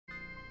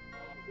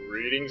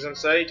Greetings and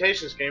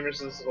salutations, gamers.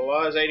 This is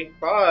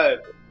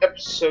TheLoZ85,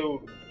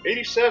 episode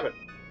 87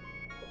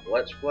 of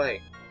Let's Play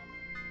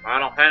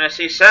Final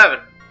Fantasy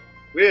VII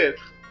with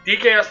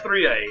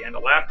DKS3A. In the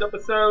last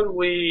episode,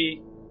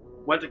 we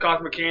went to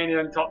Cosmic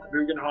Canyon, talked to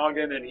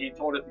Bugenhagen, and he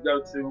told us to go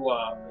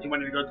to, he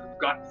wanted to go to the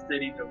Forgotten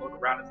City to look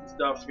around at some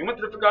stuff. So we went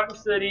to the Forgotten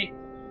City,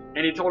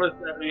 and he told us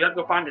that we had to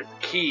go find this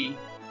key.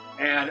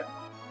 And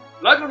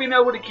luckily we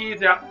know where the key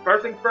is at.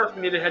 First things first,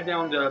 we need to head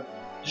down to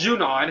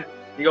Junon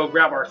to go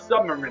grab our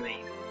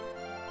submarine.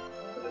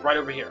 It's right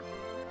over here.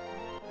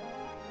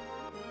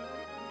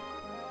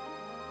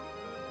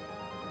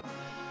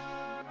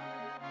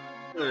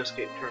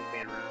 Escape turned me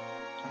around.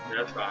 Yeah,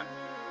 that's fine.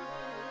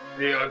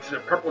 Yeah, it's a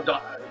purple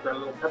dot. It's a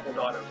little purple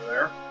dot over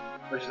there,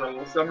 which is a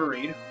little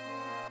submarine.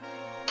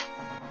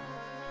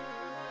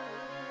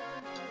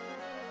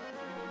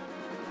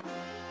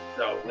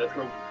 So let's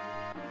go.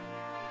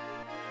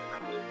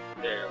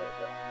 There.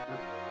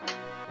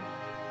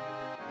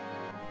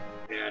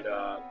 And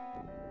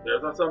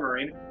there's our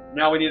submarine.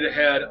 Now we need to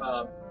head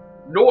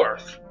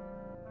north,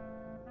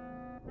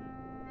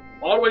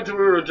 all the way to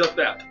where we were just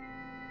at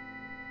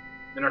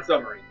in our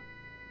submarine.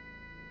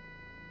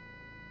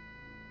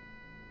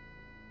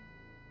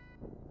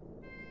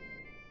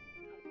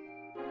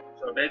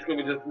 So basically,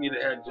 we just need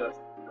to head just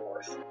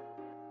north.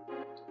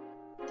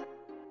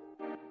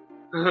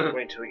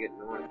 Wait until we get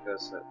north,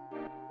 because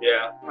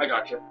Yeah, I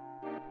got you.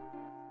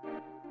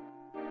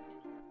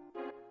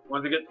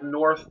 Once we get to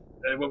north,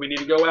 and when we need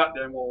to go out,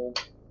 then we'll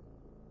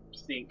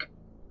sink.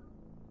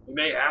 We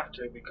may have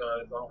to,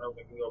 because I don't know if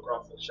we can go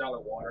across the shallow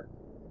water.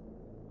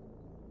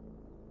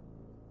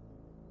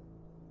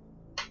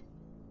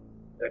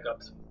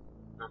 Hiccups.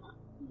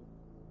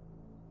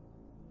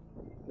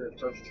 Get as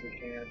close as we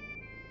can.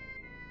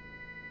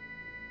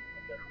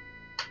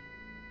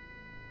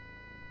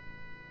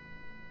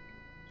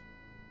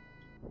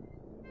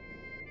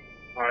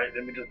 Alright,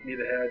 then we just need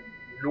to head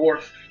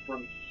north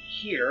from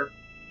here.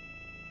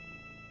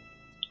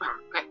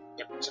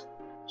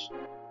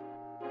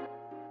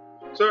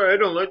 sorry, I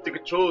don't like the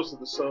controls of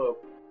the sub.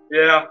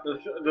 Yeah,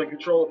 the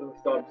controls of the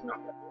stub's not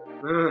that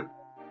good.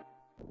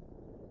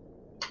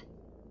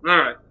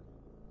 Alright.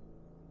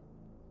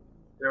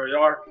 There we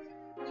are.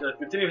 So let's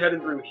continue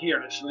heading through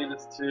here. This should lead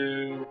us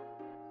to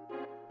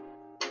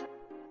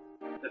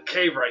this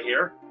cave right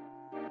here.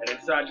 And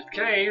inside this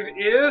cave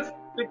is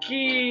the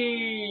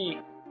key!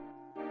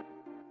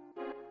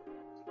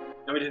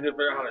 Now we just need to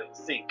figure out how to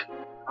sink.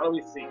 How do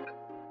we sink?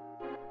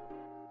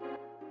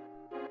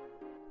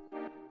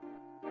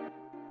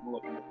 I'm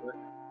looking at it.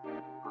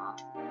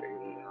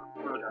 Figured it out.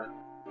 Okay.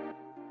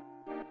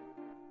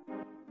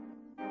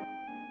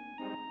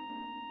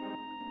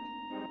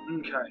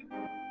 Okay.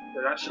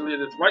 So that should lead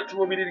us right to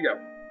where we need to go.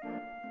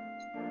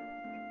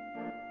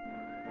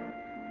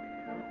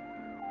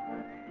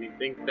 You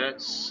think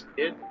that's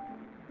it?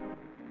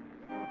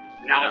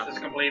 Analysis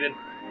completed.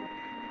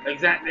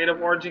 Exact date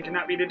of origin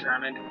cannot be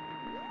determined.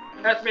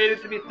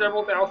 Estimated to be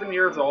several thousand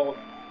years old.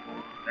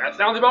 That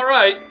sounds about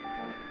right.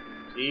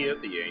 Key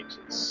of the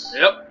Ancients.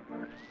 Yep.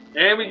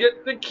 And we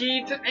get the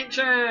key to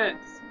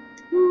Ancients.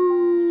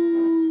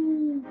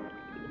 Woo!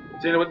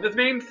 So you know what this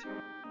means?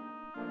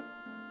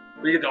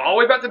 We get to all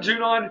the way back to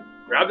Junon,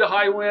 grab the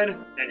high wind,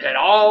 and head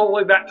all the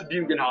way back to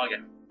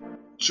Bugenhagen.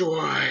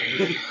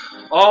 Joy.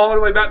 All the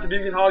way back to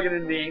Bugenhagen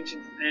and the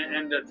Ancients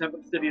and the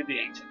Temple City of the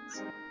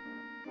Ancients.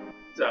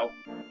 So,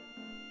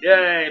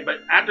 yay! But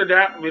after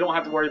that, we don't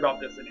have to worry about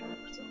this anymore.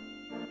 So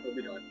we'll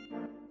be done.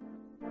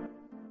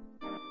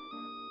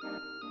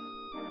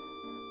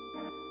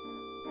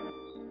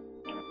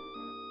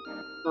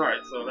 All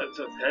right, so let's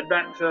just head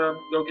back to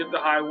go get the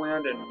high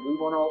wind and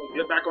move on.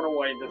 Get back on our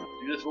way and just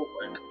do this real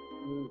quick.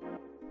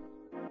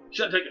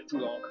 Shouldn't take us too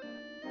long.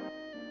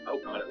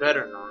 Hope not.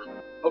 Better not.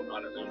 Hope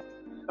not at least.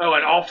 Oh,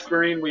 and off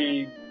screen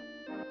we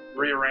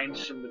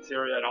rearranged some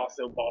material and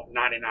also bought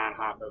 99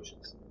 high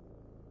potions.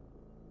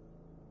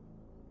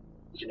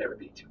 You can never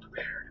be too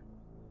prepared.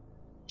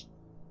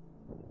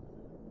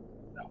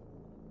 No.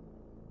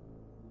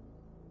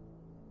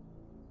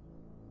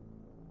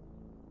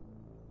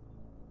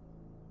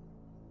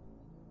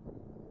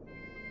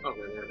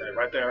 Okay, Okay,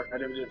 right there.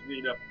 And then we just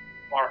need to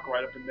park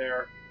right up in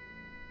there,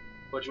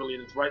 which will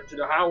lead us right to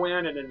the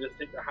Highwind, and then just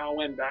take the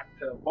Highwind back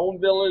to Bone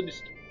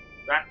Village,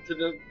 back to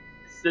the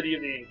City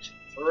of the Ancients.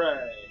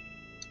 Hooray!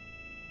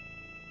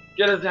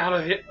 Get us out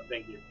of here. Oh,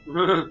 thank you.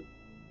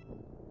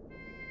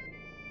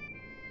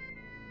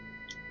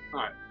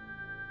 Alright.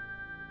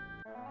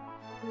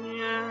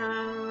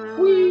 Yeah.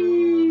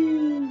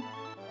 Whee!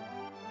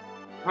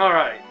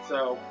 Alright,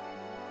 so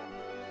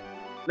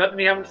nothing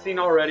we haven't seen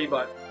already,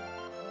 but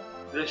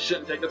this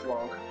shouldn't take us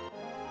long.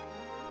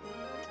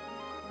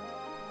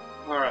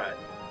 Alright.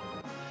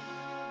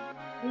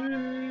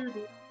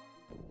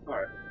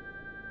 Alright.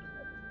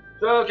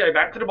 So, okay,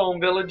 back to the Bone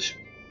Village.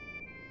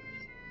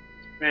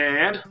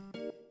 And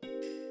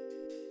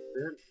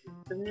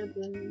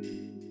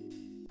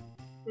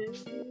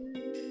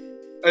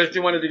If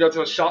you wanted to go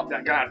to a shop,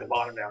 that guy at the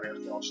bottom down there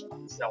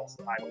sells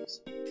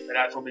items. And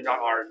that's when we got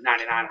our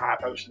 99 high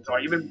potions. Or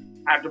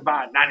even after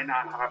buying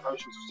 99 high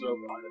potions, we're still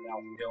under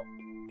 1,000 gil.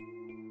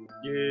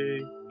 Yay.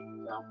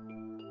 So,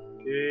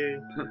 Yay.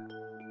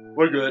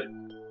 we're good.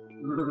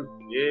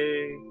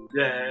 Yay.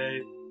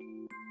 Yay.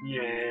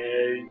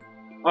 Yay.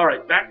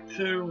 Alright, back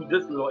to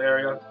this little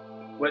area,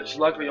 which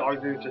luckily all you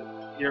do is just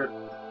here,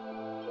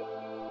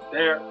 just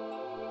there.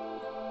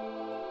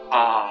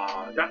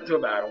 Got into a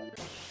battle.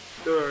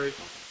 Sorry.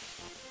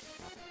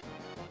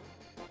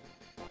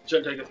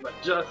 Shouldn't take us but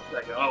just a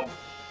second. Oh.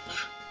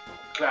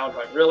 Cloud's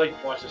like, really?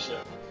 Watch this shit.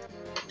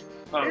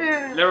 Oh,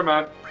 Yeah. never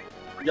mind.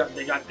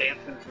 They got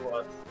dancing to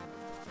us.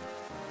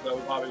 So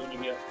we're probably going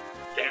to get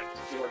danced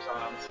 4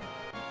 times.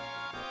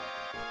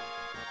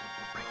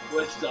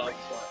 Which sucks,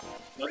 but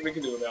nothing we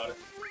can do about it.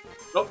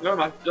 Nope, never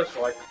mind. Just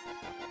right.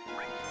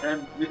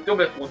 And we still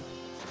missed one.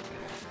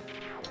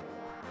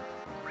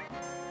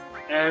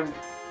 And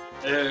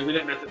we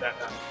didn't miss it that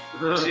time.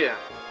 Yeah.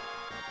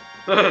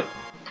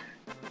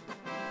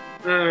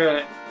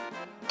 Alright.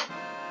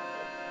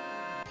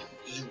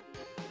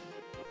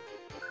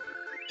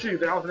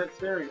 2,000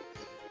 experience.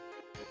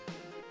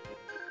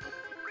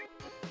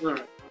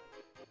 Alright.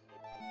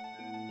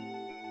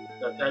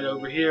 Let's head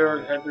over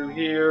here, head through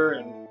here,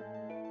 and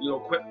do a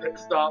quick pit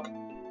stop.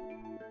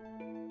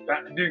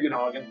 Back to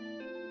Bugenhagen.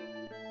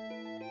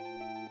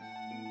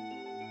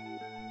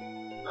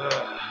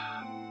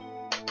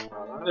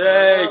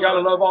 Yay, gotta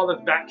love all this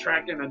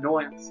backtracking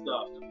annoyance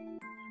stuff.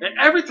 And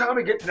every time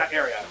we get to that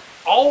area,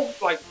 all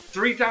like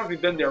 3 times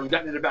we've been there, we've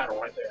gotten into battle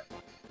right there.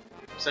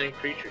 Same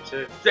creature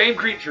too. Same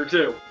creature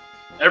too.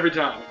 Every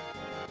time.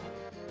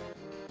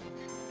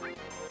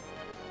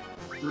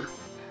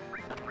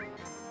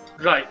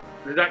 Right.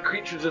 That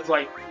creature just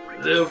like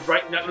lives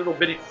right in that little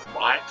bitty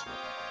spot.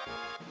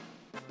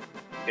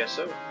 Guess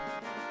so.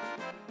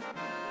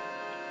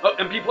 Oh,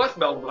 MP Plus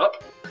leveled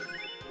up.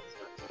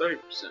 30%.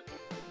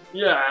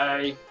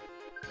 Yay.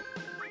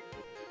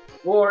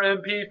 More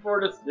MP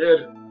for the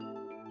Sid.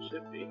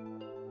 Should be.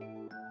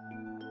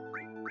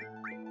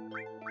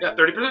 Yeah,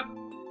 30%.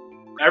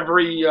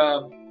 Every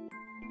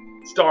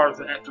star is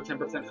an extra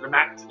 10%, so the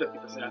max is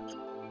 50%.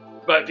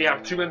 But if you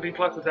have 2 MP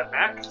Plus, is that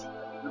max?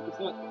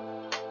 100%.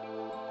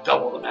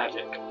 Double the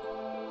magic.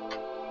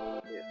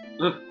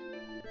 Yeah.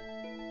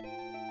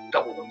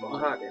 Double the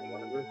fun. I didn't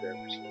want to move there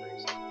for some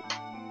reason.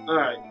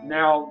 Alright,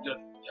 now just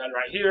head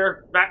right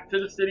here, back to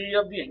the city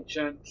of the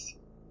ancients.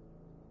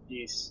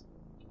 Yes.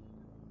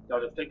 So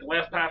just take the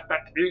last path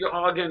back to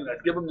Bugenhagen,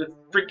 let's give them this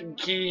freaking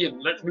key,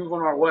 and let's move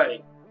on our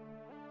way.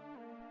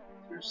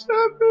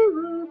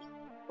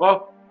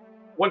 Well,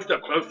 one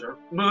step closer.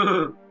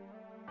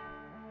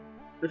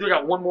 We still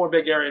got one more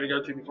big area to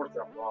go to before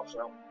stepping off,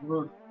 so.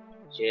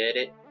 Get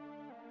it?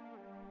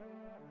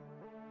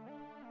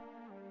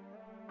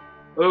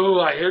 Oh,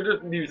 I hear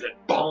this music.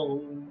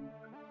 Boom.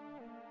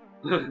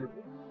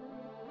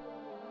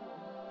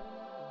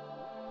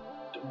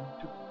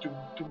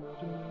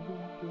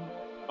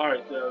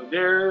 Alright, so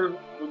there,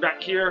 we're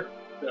back here.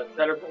 Let's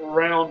head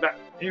around back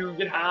to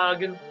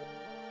Bugenhagen.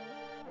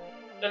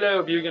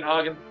 Hello,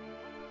 Bugenhagen.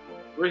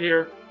 We're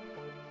here.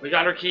 We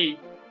got our key.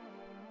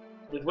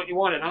 This is what you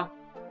wanted, huh?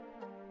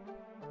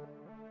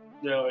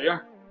 There we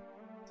are.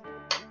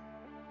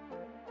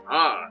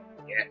 Ah,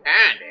 you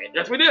found it.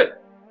 Yes, we did.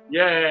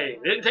 Yay.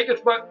 It didn't take us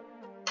but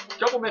a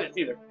couple minutes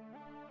either.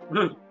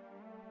 That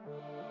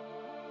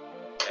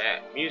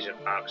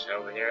music box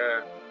over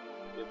here,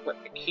 you put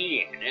the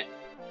key in it.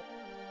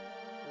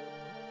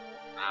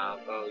 I'll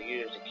go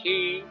use the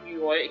key,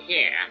 you wait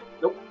here.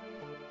 Nope.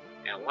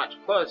 And watch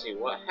closely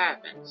what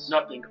happens.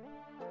 Nothing.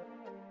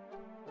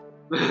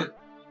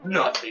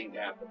 Nothing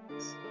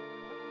happens.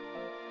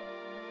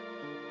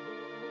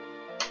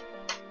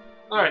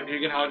 Alright,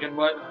 Bugenhagen,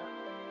 what?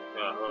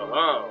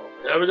 Oh,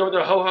 There we go with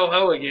the ho ho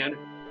ho again.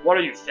 What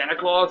are you, Santa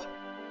Claus?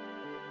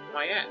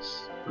 oh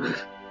yes.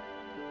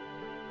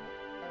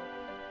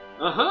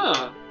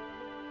 Uh-huh.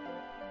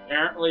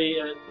 Apparently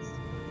it's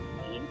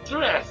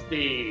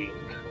interesting.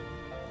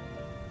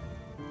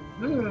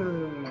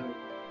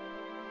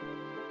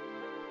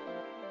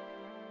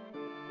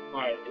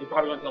 Alright, he's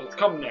probably gonna tell us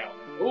come now.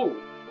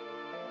 Ooh.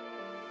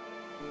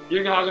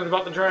 Bugenhagen's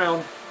about to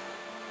drown.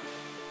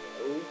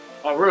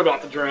 Oh, we're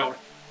about to drown.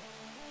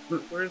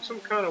 We're in some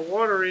kind of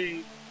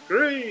watery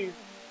grave.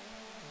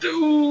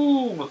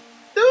 Doom! Doom!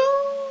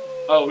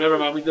 Oh, never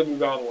mind, we did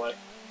move out of the way.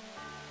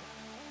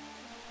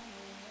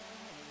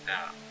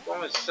 Now,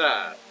 go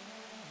inside.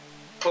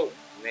 Hope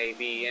may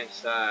be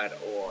inside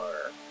or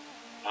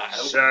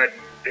sudden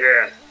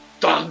death.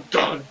 Dun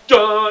dun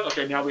dun!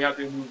 Okay, now we have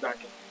to move back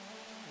in.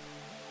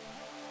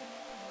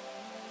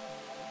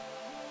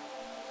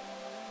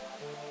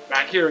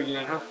 Back here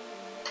again, huh?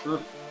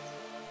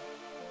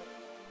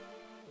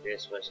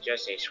 This was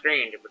just a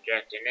screen to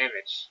project an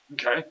image.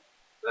 Okay.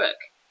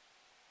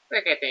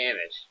 Look at the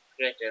image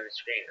projected on the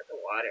screen of the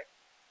water.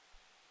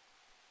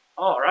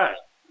 Alright.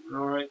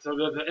 Alright, so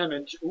there's an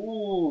image.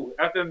 Ooh,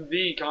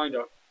 FMV kind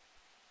of.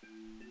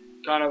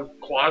 Kind of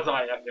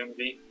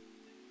quasi-FMV.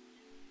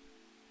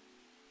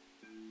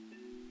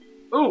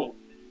 Ooh.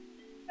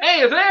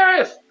 Hey, it's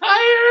Eris!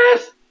 Hi,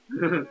 Eris!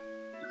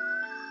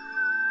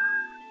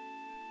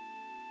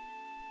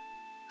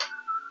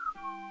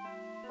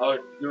 Oh,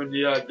 doing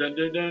the dun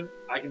dun dun.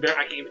 I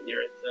can't even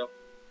hear it. So.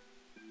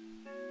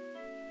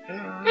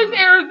 It's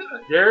Eris.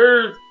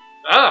 There's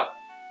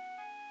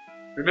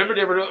Remember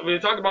we were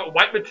talking about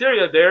white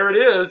materia. There it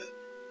is.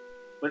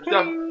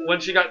 When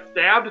she got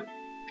stabbed, the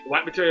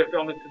white materia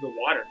fell into the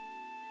water.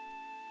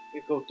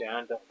 You go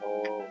down the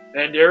hole.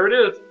 And there it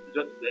is,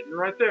 just sitting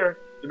right there.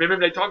 Remember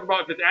they talked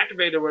about if it's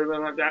activated or whatever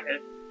like that,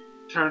 it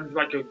turns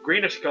like a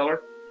greenish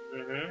color.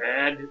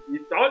 And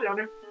you saw it down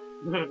there.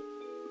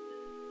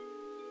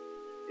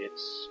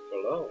 It's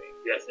glowing.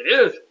 Yes, it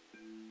is.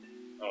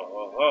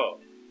 Oh.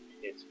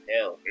 It's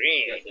pale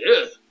green. Yes, it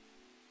is.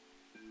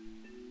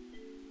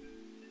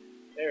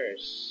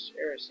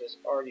 Eris has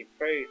already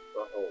prayed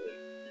for holy.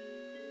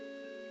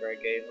 After I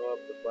gave up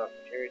the black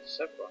materia to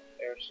Sephiroth,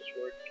 Eris's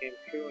word came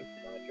true in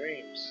my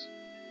dreams.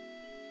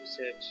 She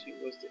said she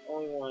was the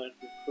only one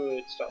who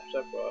could stop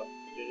Sephiroth.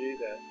 To do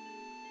that,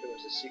 there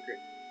was a secret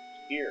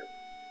here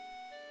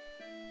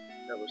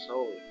that was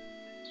holy.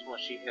 That's why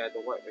she had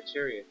the white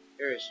materia.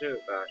 Eris knew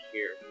about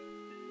here,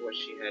 what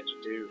she had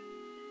to do.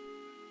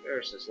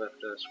 Eris has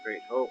left us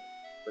great hope,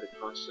 but it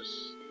cost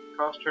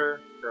her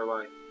her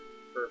life,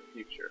 her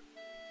future.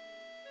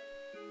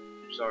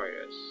 I'm sorry,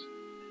 Eris.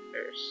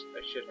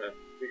 I should have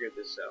figured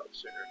this out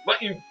sooner.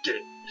 But you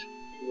didn't.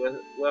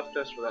 You left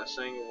us without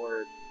saying a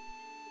word.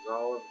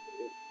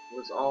 It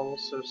was all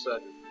so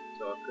sudden,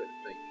 so I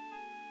couldn't think.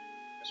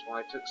 That's why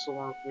it took so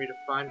long for me to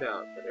find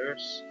out. But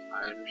Eris,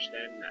 I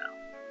understand now.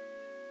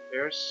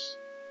 Eris,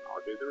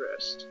 I'll do the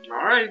rest.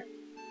 Alright.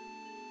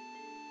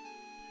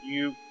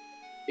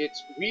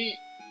 It's we,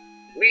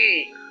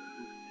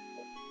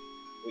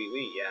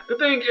 yeah. The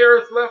thing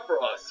Eris left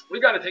for us, we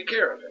gotta take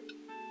care of it.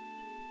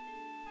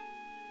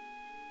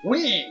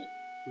 We.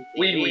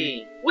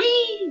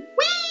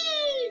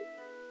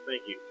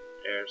 Thank you,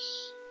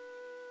 Eris.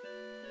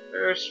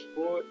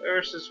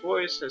 Eris's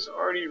voice has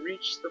already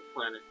reached the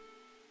planet,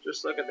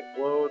 just like at the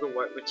glow of the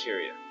white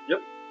materia.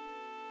 Yep.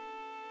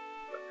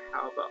 But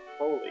how about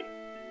Holy?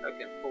 How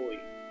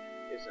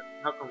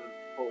come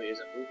Holy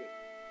isn't moving?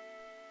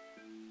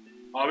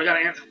 Oh, we got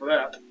an answer for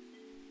that.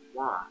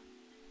 Why?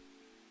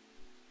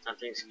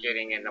 Something's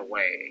getting in the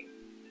way.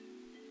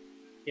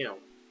 Him.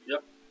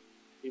 Yep.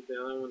 He's the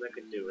only one that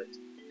could do it.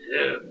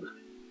 Him.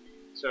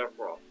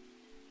 Sephiroth,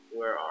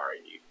 where are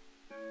you?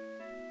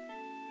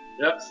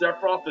 Yep,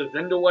 Sephiroth is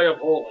in the way of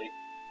Holy.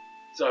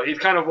 So he's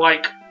kind of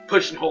like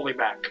pushing Holy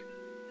back.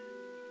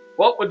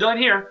 Well, we're done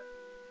here.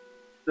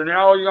 So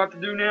now all you got to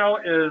do now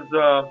is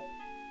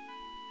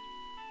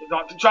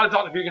try to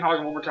talk to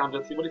Bugenhagen one more time,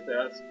 just see what he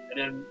says. And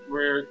then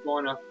we're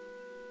going to...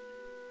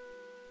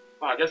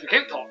 Well, I guess we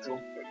can't talk to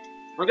him.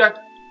 Okay.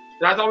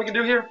 That's all we can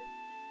do here.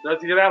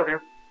 Let's get out of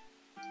here.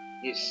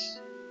 Yes.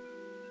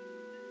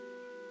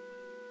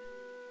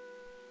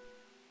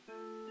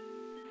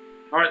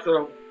 Alright,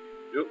 so...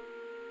 Yep.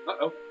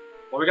 Uh-oh.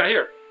 What we got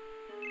here?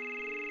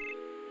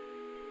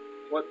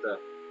 What the?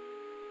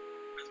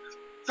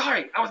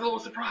 Sorry, I was a little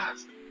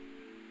surprised.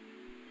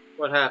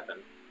 What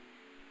happened?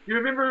 You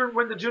remember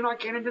when the Junite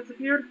cannon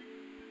disappeared?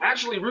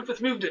 Actually,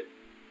 Rufus moved it.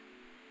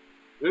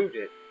 Moved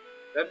it?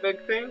 That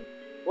big thing?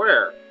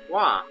 Where?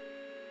 Why?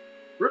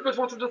 Rufus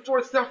wants to destroy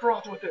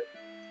Sephiroth with it.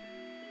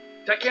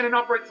 That cannon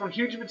operates on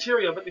huge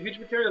materia, but the huge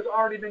materia has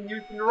already been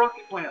used in the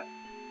rocket plant.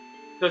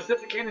 So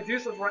since the cannon's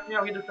useless right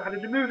now, he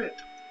decided to move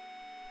it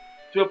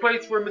to a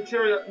place where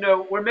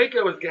where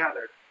Mako is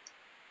gathered.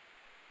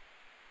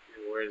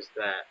 And where's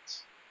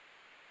that?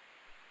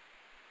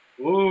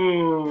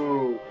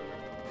 Ooh.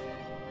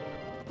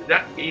 Is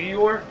that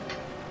Meteor?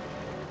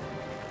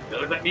 That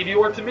looks like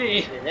Meteor to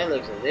me. And that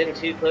looks a little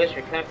too close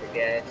for comfort,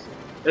 guys.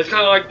 It's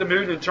kind of like the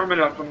moon in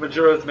Termina from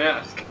Majora's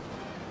Mask.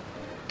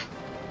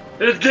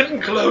 It's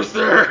getting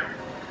closer.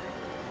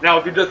 Now,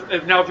 if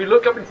you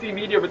look up and see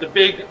Meteor with the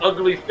big,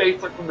 ugly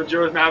face like from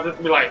Majora's Mask, it's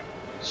gonna be like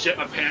shit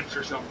my pants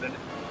or something.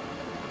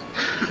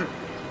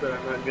 But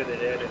I'm not good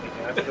at editing.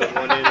 I put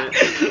one in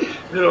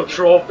it. Little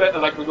troll face,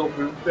 like a little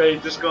moon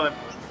face, just going.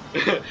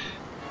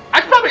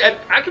 I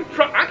can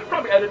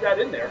probably edit that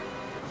in there.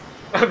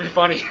 That'd be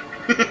funny.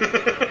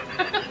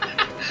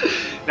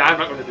 Nah, I'm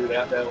not going to do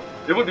that though.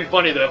 It would be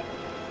funny though.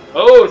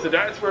 Oh, so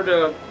that's where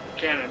the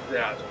cannon's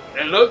at.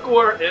 And look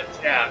where it's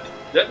at.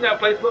 Doesn't that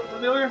place look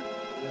familiar?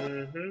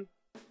 Mm-hmm.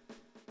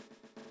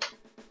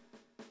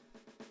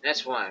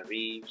 That's why,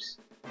 Reeves.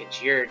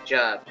 It's your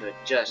job to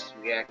adjust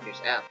the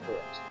reactor's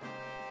output.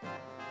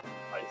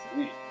 I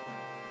see.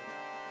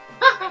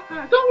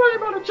 Don't worry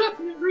about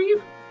adjusting it,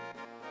 Reeves.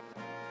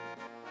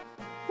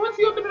 Once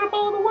you open it up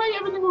all the way,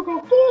 everything will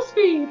go full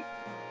speed.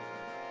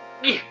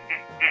 The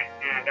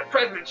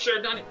president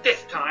sure done it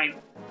this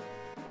time.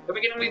 If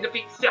we can only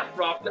defeat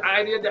Sephiroth, the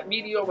idea that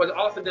Meteor was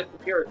also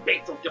disappear is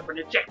based on different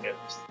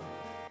objectives.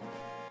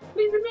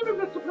 Please remember,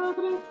 Mr.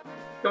 President,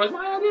 it was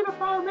my idea to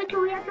fire Mako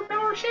reactor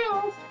power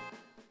shells.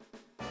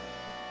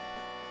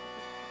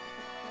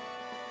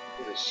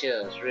 Do the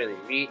shells really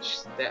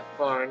reach that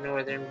far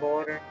northern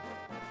border?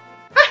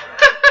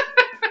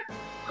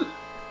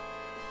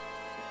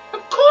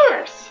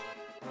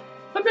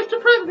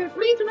 Mr. President,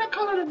 please do not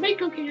call it a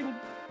Mako cannon.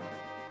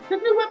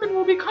 This new weapon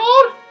will be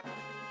called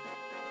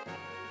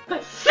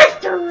the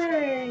Sister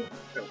Ray.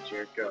 Oh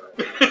dear God.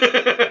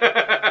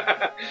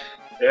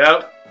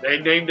 Yep, they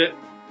named it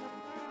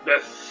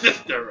the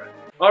Sister Ray.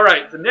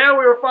 Alright, so now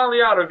we are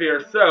finally out of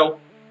here, so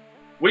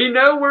we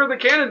know where the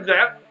cannon's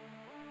at.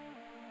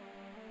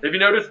 If you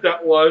noticed,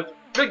 that was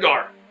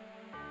Midgar.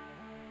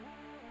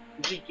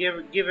 Did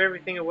you give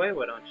everything away?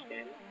 Why don't you,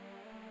 Danny?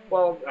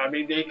 Well, I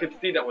mean, they could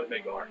see that was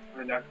Midgar,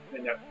 and that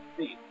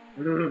see.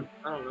 I don't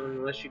know,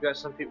 unless you got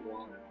some people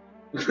on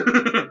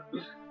it.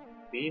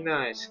 Be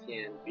nice,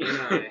 Ken. Be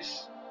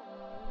nice.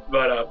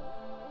 But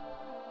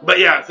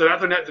yeah, so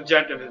that's our next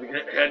objective, is to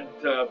head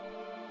to.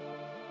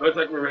 Looks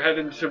like we're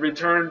heading to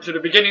return to the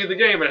beginning of the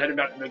game and heading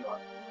back to Midgar.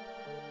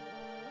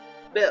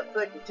 About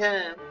fucking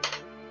time.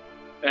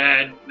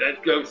 And let's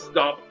go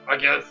stop, I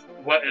guess,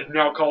 what is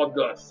now called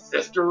the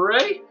Sister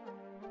Ray?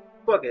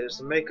 Fuck it, it's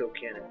the Mako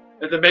cannon.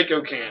 It's a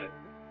Mako cannon.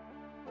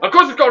 Of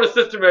course it's called a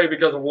Sister Ray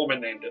because a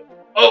woman named it.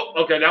 Oh,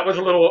 okay, that was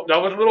a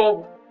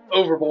little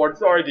overboard.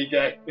 Sorry,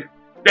 DK.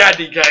 Bad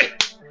DK.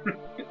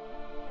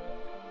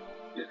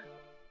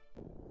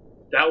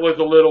 That was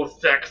a little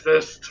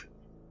sexist.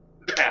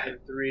 Bad.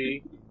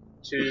 3,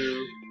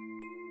 2.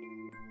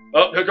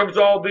 Oh, here comes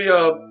all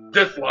the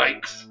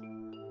dislikes.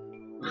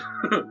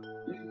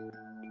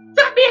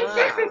 Stop being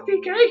sexist,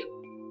 DK!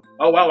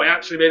 Oh wow, we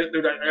actually made it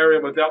through that area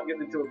without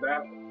getting into a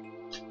battle.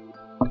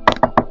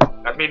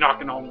 That's me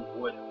knocking on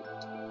wood.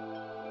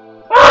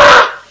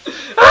 Ah!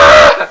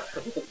 Ah!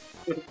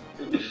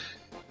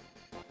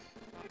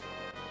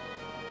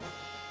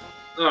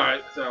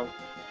 Alright, so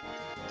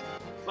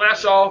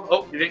slash off.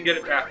 Oh, you didn't get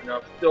it fast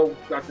enough. Still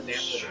got the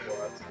dance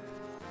for us.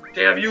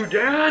 Damn you,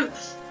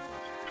 dance!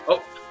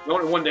 Oh,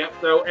 only one dance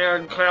though,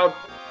 and Cloud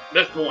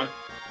missed one.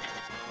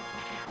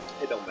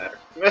 It don't matter.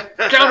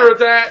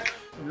 Counterattack!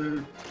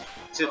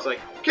 So it's like,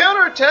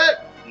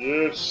 counterattack!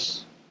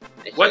 Yes!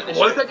 What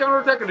was that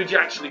counterattack, or did you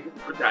actually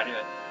put that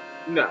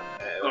in? No.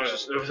 It was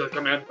just a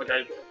command.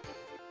 Okay.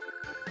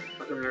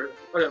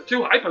 Okay,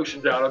 2 high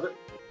potions out of it.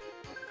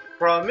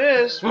 Problem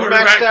is, we're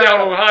maxed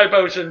out on high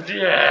potions.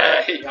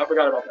 Yay! I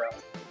forgot about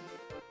that.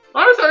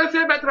 Honestly, let's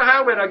head back to the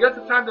highway. I guess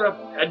it's time to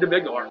head to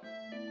Midgar.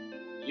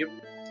 Yep.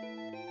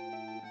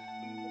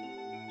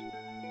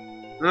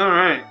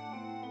 Alright.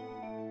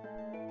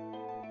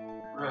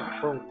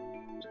 Boom.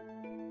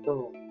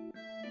 Boom.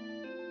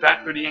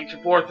 Back through the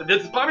ancient forest. And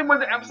this is probably one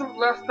of the absolute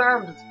last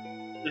times.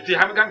 If you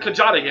haven't gotten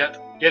Kajata yet,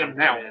 get him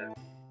now. Yeah.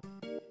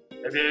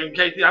 In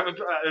case you haven't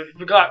if you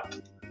forgot,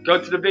 go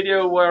to the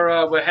video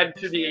where we're heading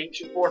to the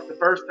ancient forest the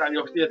first time.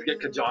 You'll see us get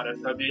Kajata.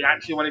 So if you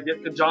actually want to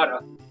get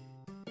Kajata,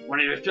 one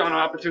of your final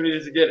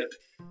opportunities to get it.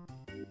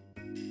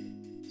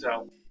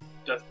 So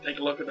just take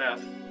a look at that.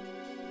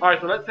 Alright,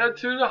 so let's head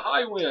to the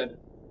Highwind.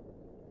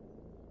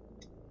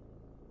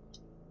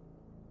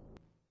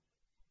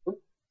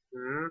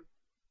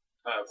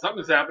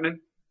 Something's happening.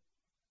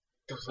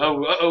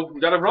 Oh, uh-oh,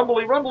 we got a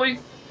rumbly.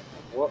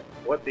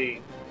 What the?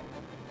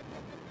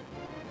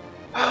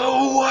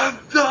 Oh,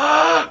 what the?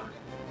 Ah,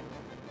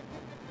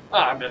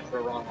 I missed the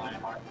wrong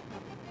landmark.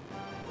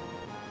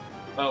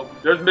 Oh,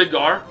 there's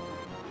Midgar.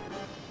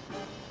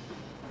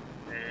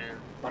 Man.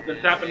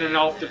 Something's happening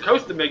off the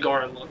coast of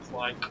Midgar, it looks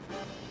like.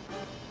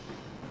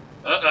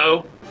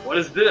 Uh-oh, what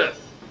is this?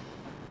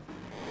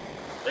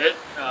 It's,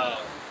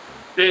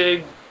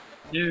 big,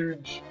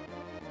 huge...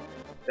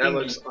 That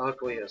looks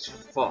ugly as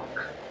fuck.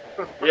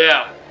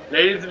 Yeah,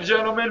 ladies and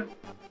gentlemen,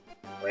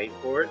 wait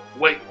for it.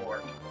 Wait for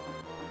it.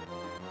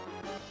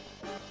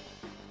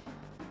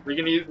 We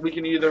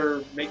can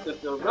either make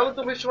this a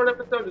relatively short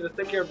episode and just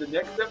take care of the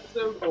next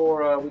episode,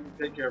 or we can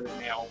take care of it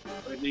now.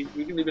 I mean,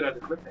 we can leave it as a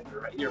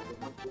cliffhanger right here for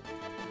one.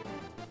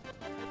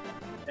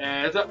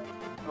 And it's up.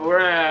 We're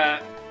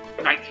at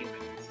 19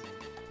 minutes.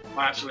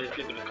 Well, actually, let's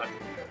get to the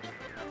cutscene first.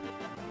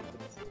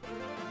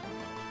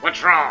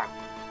 What's wrong?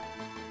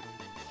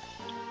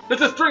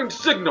 It's a strange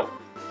signal.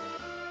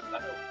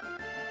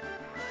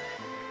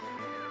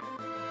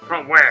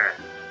 From where?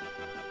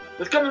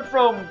 It's coming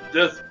from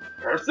this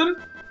person?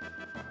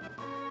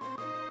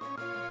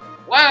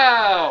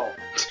 Wow!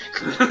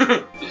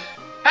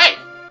 Hey!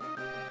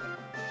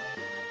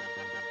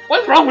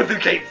 What's wrong with you,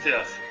 Kate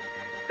Sis?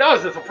 That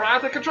was a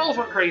surprise. The controls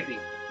went crazy.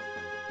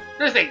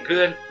 This ain't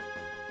good.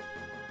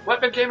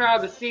 Weapon came out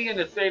of the sea and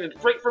is sailing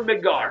straight for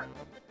Midgar.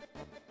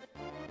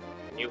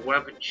 New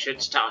weapon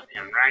should stop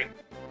him, right?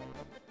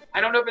 I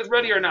don't know if it's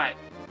ready or not.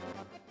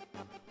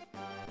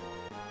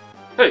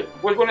 Hey,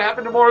 what's going to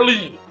happen to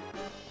Marlene?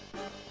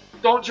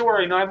 Don't you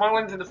worry, now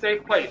Marlene's in a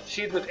safe place.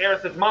 She's with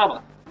Eris's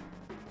mama.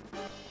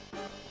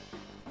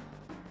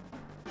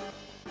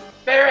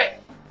 Barrett!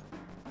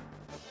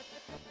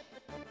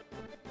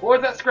 What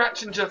was that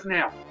scratching just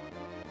now?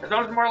 As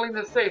long as Marlene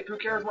is safe, who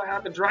cares what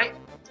happens, right?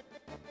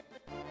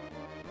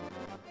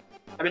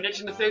 I've been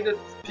itching to say this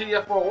to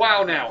you for a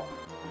while now.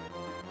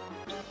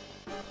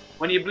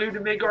 When you blew the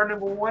Midgar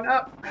 #1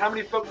 up, how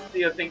many folks do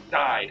you think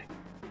died?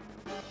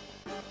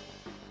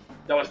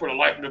 That was for the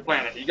life of the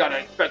planet. You gotta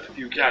expect a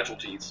few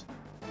casualties.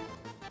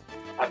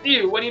 A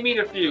few? What do you mean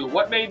a few?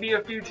 What may be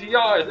a few to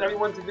y'all is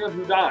everyone to them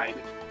who died.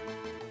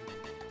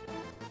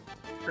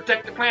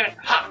 Protect the planet.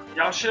 Ha!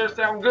 Y'all sure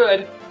sound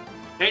good.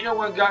 Ain't no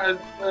one got to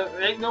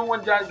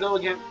go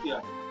against you.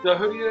 So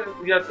who do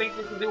you think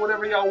you can do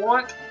whatever y'all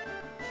want?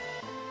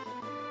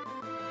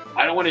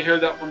 I don't want to hear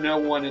that from no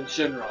one in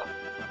Shinra.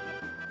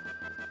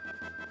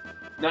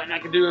 Nothing I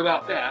can do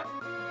about that.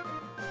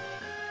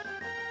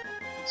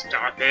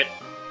 Stop it.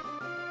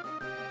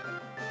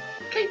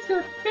 Kate's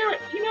a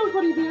spirit. He knows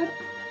what he did.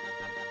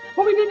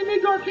 What we did to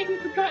Midgar can't be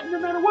forgotten no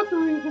matter what the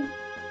reason.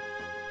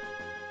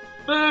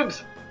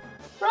 Boobs!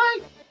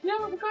 Right. You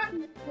haven't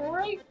forgotten,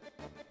 alright?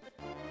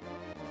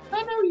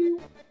 I know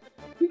you.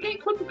 You can't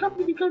quit the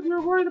company because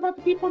you're worried about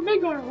the people in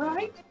Midgar,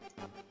 right?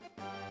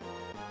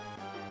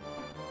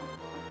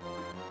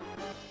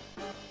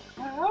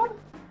 Well?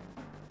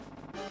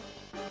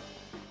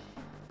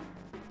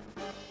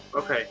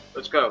 Okay,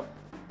 let's go.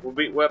 We'll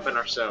beat Weapon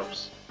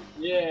ourselves.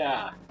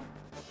 Yeah.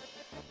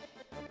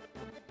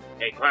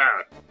 Hey,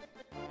 Cloud.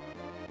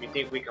 You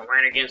think we can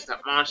win against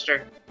that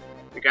monster?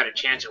 We got a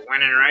chance of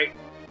winning, right?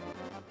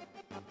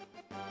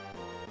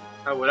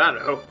 How would I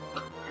know?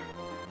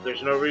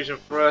 There's no reason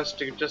for us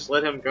to just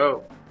let him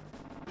go.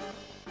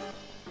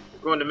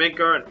 We're going to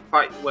Midgar and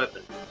fight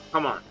Weapon.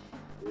 Come on,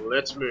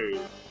 let's move.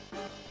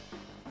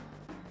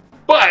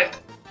 But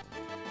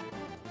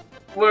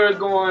we're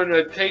going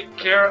to take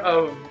care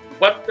of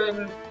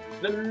Weapon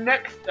the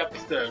next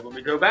episode. When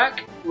we go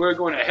back, we're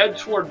going to head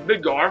toward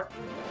Midgar.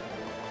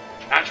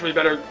 Actually,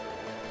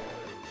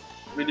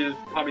 we need to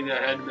probably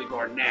head to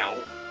Midgar now.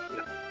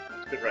 Yeah,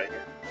 it's good right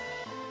here.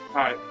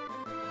 Alright.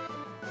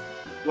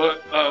 Well,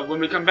 when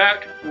we come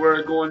back,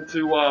 we're going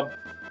to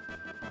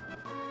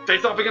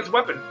face off against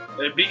Weapon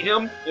and beat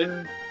him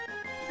and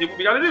see what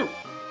we gotta do.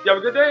 You have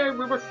a good day, and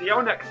we will see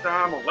y'all next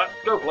time on Let's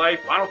Go Play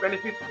Final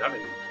Fantasy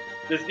VII.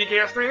 This is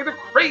DKS3, the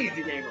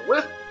crazy gamer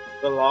with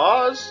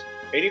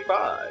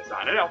TheLoZ85.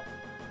 signing out.